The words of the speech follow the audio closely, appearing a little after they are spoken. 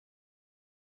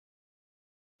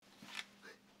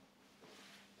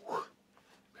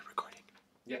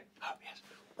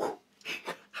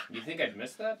You think I'd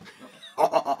miss that?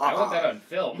 I want that on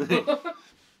film.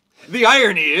 The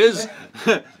irony is,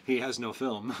 he has no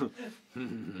film.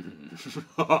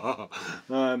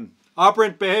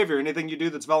 Operant behavior, anything you do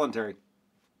that's voluntary.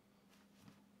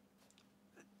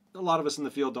 A lot of us in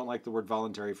the field don't like the word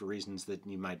voluntary for reasons that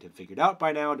you might have figured out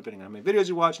by now, depending on how many videos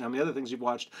you watch and how many other things you've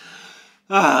watched.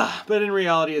 But in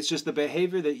reality, it's just the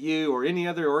behavior that you or any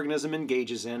other organism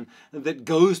engages in that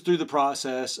goes through the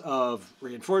process of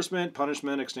reinforcement,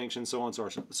 punishment, extinction, so on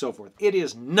and so forth. It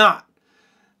is not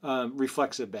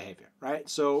reflexive behavior, right?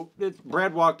 So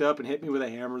Brad walked up and hit me with a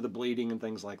hammer, the bleeding and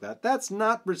things like that. That's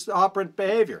not operant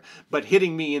behavior, but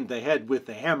hitting me in the head with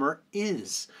the hammer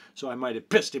is. So I might have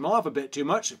pissed him off a bit too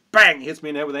much. Bang, hits me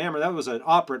in the head with a hammer. That was an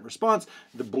operant response.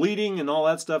 The bleeding and all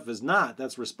that stuff is not.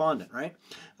 That's respondent, right?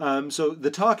 So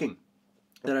the talking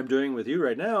that I'm doing with you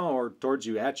right now, or towards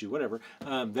you, at you, whatever,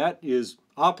 that is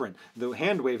operant. The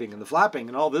hand waving and the flapping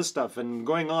and all this stuff and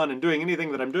going on and doing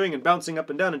anything that I'm doing and bouncing up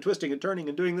and down and twisting and turning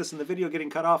and doing this and the video getting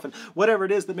cut off and whatever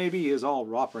it is that may be is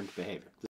all operant behavior.